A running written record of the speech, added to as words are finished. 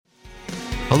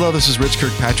Hello, this is Rich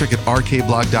Kirkpatrick at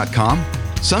rkblog.com.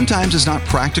 Sometimes it's not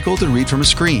practical to read from a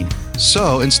screen.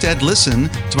 So instead, listen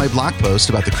to my blog post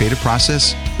about the creative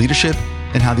process, leadership,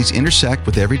 and how these intersect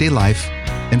with everyday life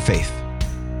and faith.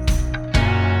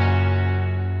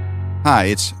 Hi,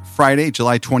 it's Friday,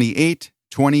 July 28,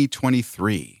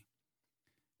 2023.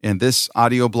 And this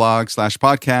audio blog /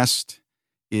 podcast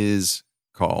is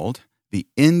called The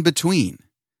In-Between,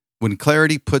 When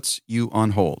Clarity Puts You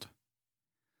on Hold.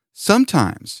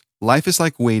 Sometimes life is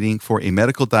like waiting for a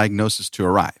medical diagnosis to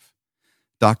arrive.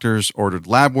 Doctors ordered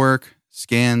lab work,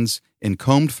 scans, and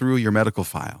combed through your medical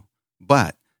file.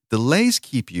 But delays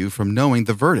keep you from knowing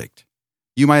the verdict.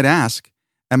 You might ask,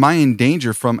 am I in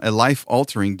danger from a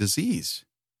life-altering disease?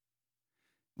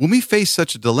 When we face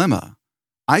such a dilemma,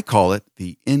 I call it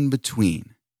the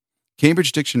in-between.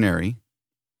 Cambridge Dictionary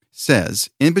says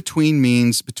in-between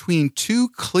means between two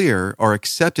clear or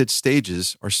accepted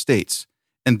stages or states,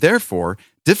 and therefore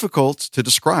difficult to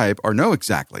describe or know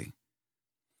exactly.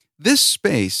 This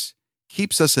space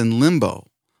keeps us in limbo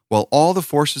while all the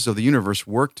forces of the universe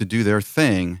work to do their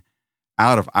thing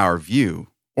out of our view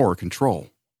or control.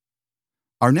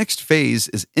 Our next phase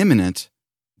is imminent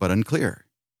but unclear.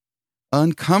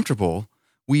 Uncomfortable,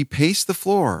 we pace the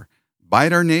floor,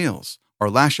 bite our nails,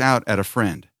 or lash out at a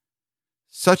friend.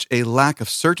 Such a lack of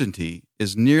certainty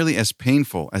is nearly as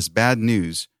painful as bad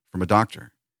news from a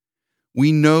doctor.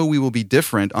 We know we will be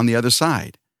different on the other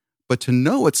side, but to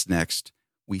know what's next,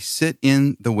 we sit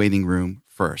in the waiting room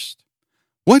first.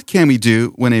 What can we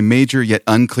do when a major yet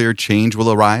unclear change will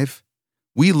arrive?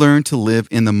 We learn to live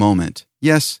in the moment.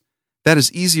 Yes, that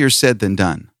is easier said than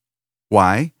done.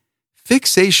 Why?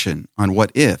 Fixation on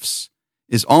what-ifs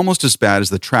is almost as bad as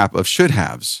the trap of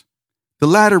should-haves. The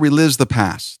latter relives the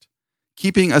past,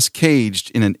 keeping us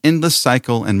caged in an endless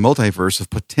cycle and multiverse of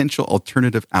potential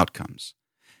alternative outcomes.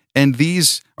 And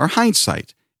these are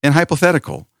hindsight and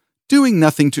hypothetical, doing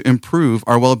nothing to improve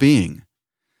our well-being.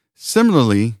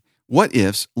 Similarly,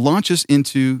 what-ifs launch us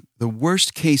into the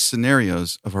worst-case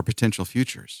scenarios of our potential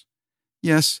futures.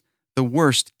 Yes, the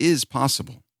worst is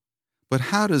possible, but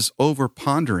how does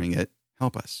over-pondering it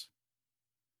help us?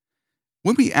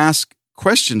 When we ask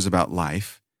questions about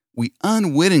life, we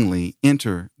unwittingly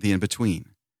enter the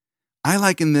in-between. I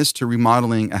liken this to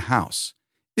remodeling a house.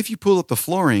 If you pull up the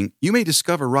flooring, you may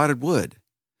discover rotted wood.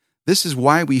 This is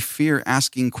why we fear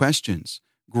asking questions,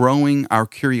 growing our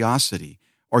curiosity,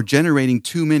 or generating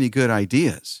too many good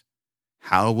ideas.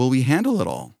 How will we handle it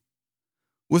all?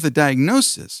 With a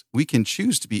diagnosis, we can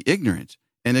choose to be ignorant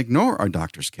and ignore our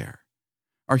doctor's care.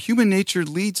 Our human nature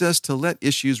leads us to let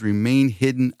issues remain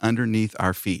hidden underneath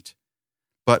our feet.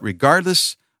 But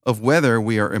regardless of whether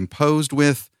we are imposed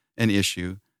with an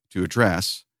issue to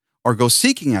address or go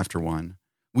seeking after one,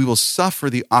 we will suffer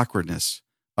the awkwardness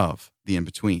of the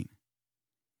in-between.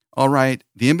 All right,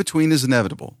 the in-between is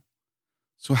inevitable.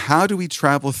 So how do we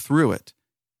travel through it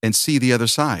and see the other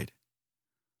side?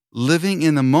 Living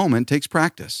in the moment takes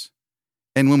practice.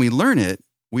 And when we learn it,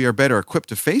 we are better equipped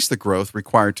to face the growth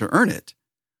required to earn it.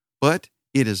 But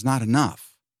it is not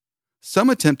enough. Some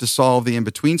attempt to solve the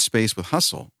in-between space with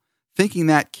hustle, thinking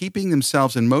that keeping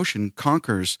themselves in motion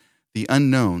conquers the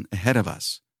unknown ahead of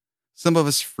us. Some of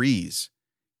us freeze.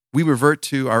 We revert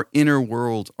to our inner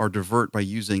world or divert by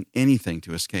using anything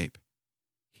to escape.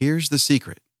 Here's the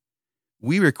secret.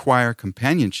 We require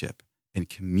companionship and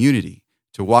community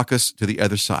to walk us to the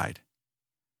other side.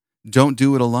 Don't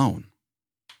do it alone.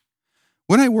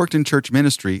 When I worked in church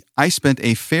ministry, I spent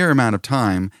a fair amount of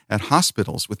time at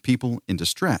hospitals with people in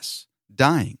distress,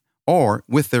 dying, or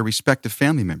with their respective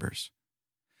family members.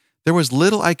 There was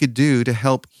little I could do to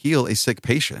help heal a sick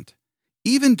patient.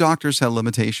 Even doctors had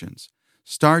limitations.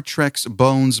 Star Trek's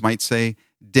Bones might say,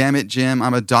 "Damn it, Jim,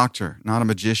 I'm a doctor, not a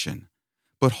magician."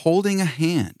 But holding a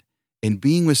hand and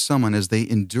being with someone as they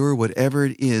endure whatever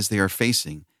it is they are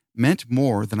facing meant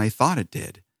more than I thought it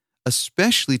did,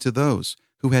 especially to those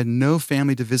who had no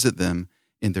family to visit them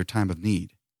in their time of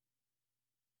need.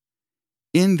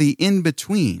 In the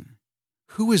in-between,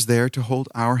 who is there to hold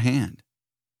our hand?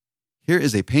 Here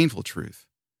is a painful truth.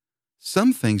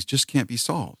 Some things just can't be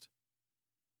solved.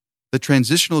 The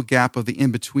transitional gap of the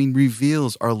in-between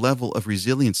reveals our level of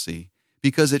resiliency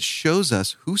because it shows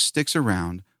us who sticks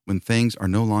around when things are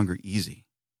no longer easy,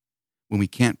 when we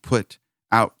can't put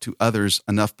out to others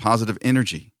enough positive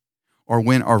energy, or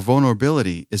when our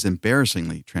vulnerability is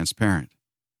embarrassingly transparent.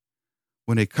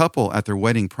 When a couple at their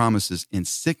wedding promises in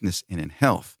sickness and in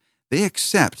health, they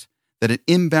accept that an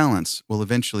imbalance will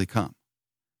eventually come.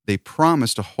 They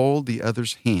promise to hold the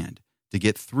other's hand to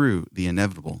get through the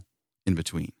inevitable in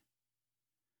between.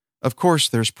 Of course,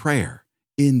 there's prayer.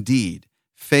 Indeed,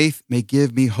 faith may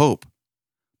give me hope.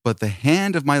 but the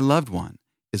hand of my loved one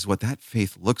is what that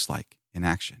faith looks like in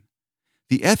action.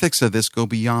 The ethics of this go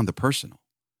beyond the personal.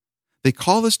 They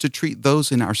call us to treat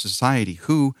those in our society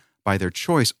who, by their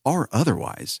choice or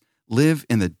otherwise, live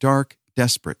in the dark,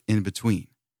 desperate in-between.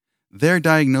 Their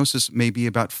diagnosis may be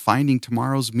about finding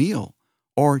tomorrow's meal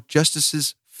or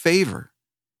justice's favor.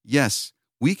 Yes,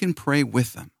 we can pray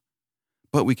with them,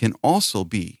 but we can also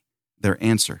be their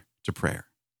answer to prayer.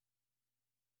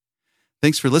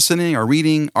 Thanks for listening or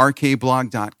reading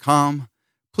rkblog.com.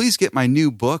 Please get my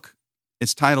new book.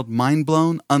 It's titled Mind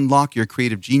Blown, Unlock Your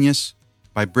Creative Genius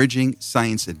by Bridging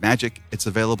Science and Magic. It's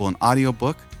available in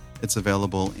audiobook. It's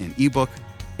available in ebook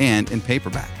and in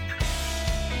paperback.